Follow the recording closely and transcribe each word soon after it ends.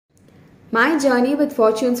My journey with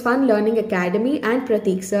Fortune's Fun Learning Academy and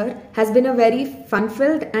Pratik sir has been a very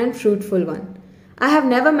fun-filled and fruitful one. I have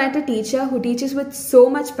never met a teacher who teaches with so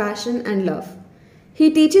much passion and love.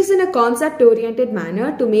 He teaches in a concept-oriented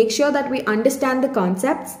manner to make sure that we understand the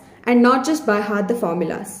concepts and not just by heart the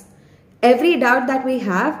formulas. Every doubt that we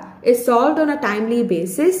have is solved on a timely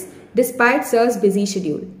basis despite sir's busy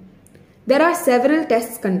schedule. There are several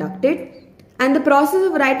tests conducted, and the process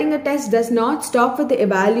of writing a test does not stop with the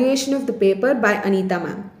evaluation of the paper by Anita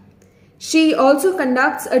ma'am. She also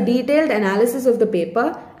conducts a detailed analysis of the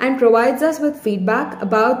paper and provides us with feedback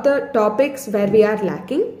about the topics where we are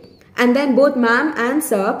lacking, and then both ma'am and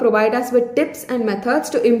sir provide us with tips and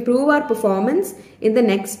methods to improve our performance in the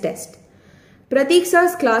next test. Pratik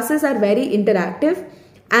sir's classes are very interactive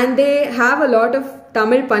and they have a lot of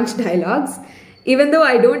Tamil punch dialogues. Even though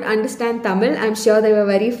I don't understand Tamil, I'm sure they were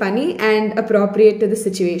very funny and appropriate to the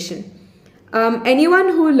situation. Anyone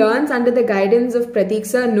who learns under the guidance of Pratik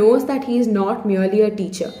sir knows that he is not merely a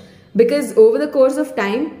teacher, because over the course of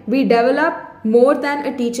time, we develop more than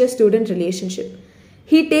a teacher-student relationship.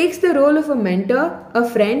 He takes the role of a mentor, a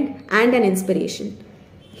friend, and an inspiration.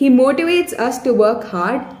 He motivates us to work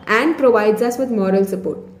hard and provides us with moral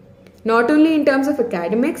support. Not only in terms of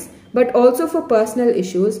academics, but also for personal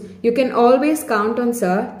issues, you can always count on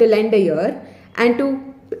sir to lend a ear and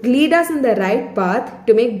to lead us in the right path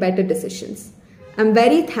to make better decisions. I'm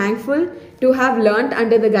very thankful to have learnt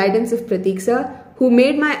under the guidance of Pratik sir, who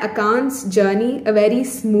made my accounts journey a very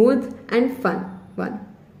smooth and fun one.